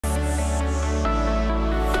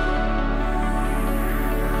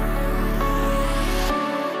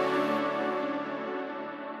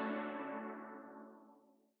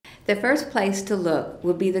The first place to look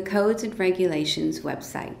will be the Codes and Regulations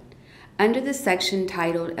website. Under the section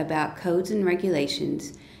titled About Codes and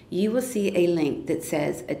Regulations, you will see a link that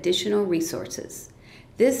says Additional Resources.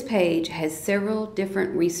 This page has several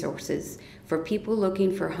different resources for people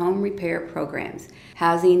looking for home repair programs,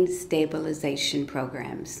 housing stabilization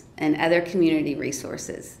programs, and other community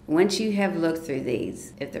resources. Once you have looked through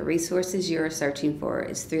these, if the resources you are searching for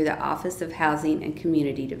is through the Office of Housing and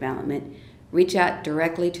Community Development, reach out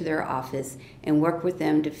directly to their office and work with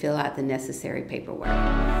them to fill out the necessary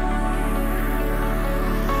paperwork.